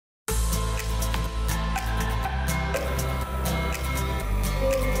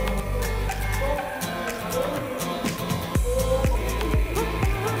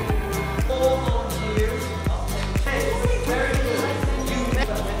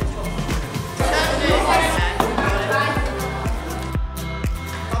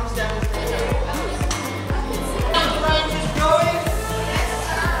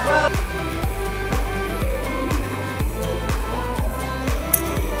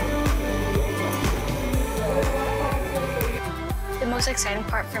most exciting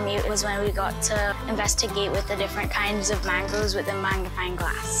part for me was when we got to investigate with the different kinds of mangroves with the magnifying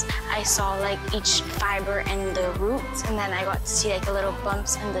glass. I saw like each fiber in the roots, and then I got to see like the little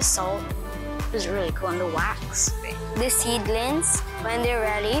bumps in the salt. It was really cool, and the wax. The seedlings, when they're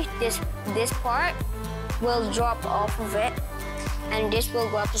ready, this part will drop off of it, and this will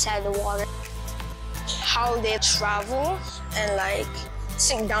go up inside the water. How they travel and like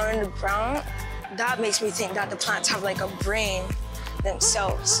sink down in the ground, that makes me think that the plants have like a brain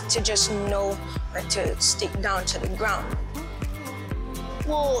themselves to just know where to stick down to the ground.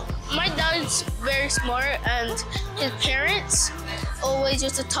 Well, my dad's very smart, and his parents always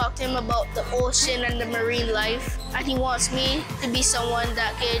used to talk to him about the ocean and the marine life. And he wants me to be someone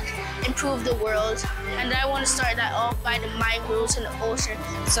that could improve the world. And I want to start that off by the mangroves in the ocean.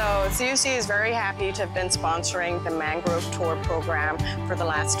 So CUC is very happy to have been sponsoring the Mangrove Tour program for the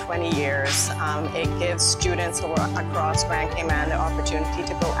last 20 years. It gives students across Grand Cayman the opportunity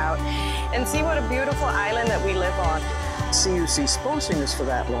to go out and see what a beautiful island that we live on. CUC sponsoring us for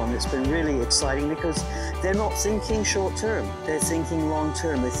that long, it's been really exciting because they're not thinking short term, they're thinking long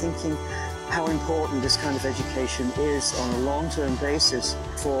term. They're thinking how important this kind of education is on a long-term basis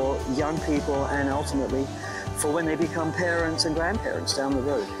for young people and ultimately for when they become parents and grandparents down the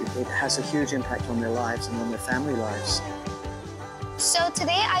road. It has a huge impact on their lives and on their family lives. So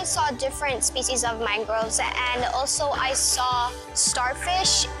today I saw different species of mangroves, and also I saw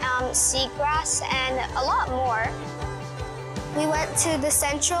starfish, seagrass, and a lot more. We went to the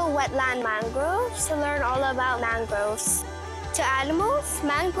central wetland mangroves to learn all about mangroves. To animals,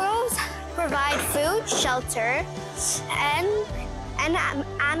 mangroves provide food, shelter, and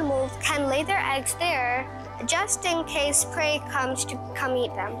animals can lay their eggs there just in case prey comes to come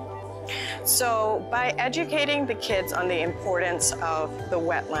eat them. So by educating the kids on the importance of the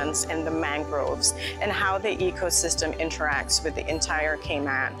wetlands and the mangroves and how the ecosystem interacts with the entire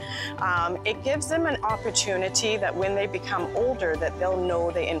Cayman, it gives them an opportunity that when they become older that they'll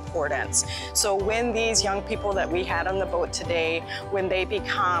know the importance. So when these young people that we had on the boat today, when they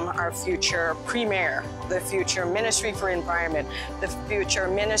become our future premier, the future Ministry for Environment, the future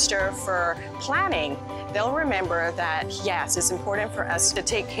Minister for Planning, they'll remember that, yes, it's important for us to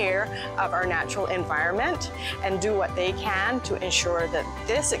take care of our natural environment and do what they can to ensure that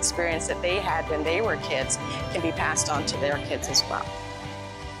this experience that they had when they were kids can be passed on to their kids as well.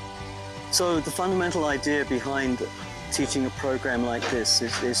 So the fundamental idea behind teaching a program like this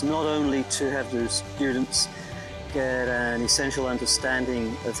is not only to have the students get an essential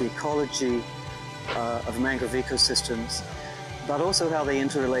understanding of the ecology of mangrove ecosystems, but also how they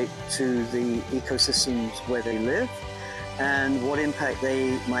interrelate to the ecosystems where they live and what impact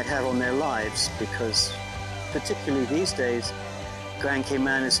they might have on their lives, because particularly these days, Grand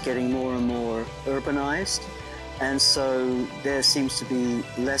Cayman is getting more and more urbanized, and so there seems to be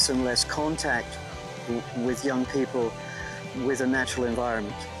less and less contact with young people with the natural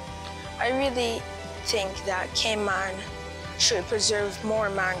environment. I really think that Cayman should preserve more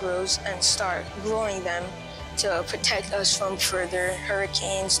mangroves and start growing them to protect us from further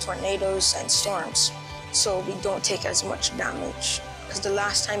hurricanes, tornadoes, and storms, so we don't take as much damage. Because the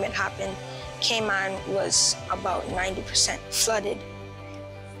last time it happened, Cayman was about 90% flooded.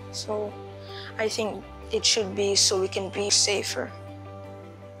 So I think it should be so we can be safer.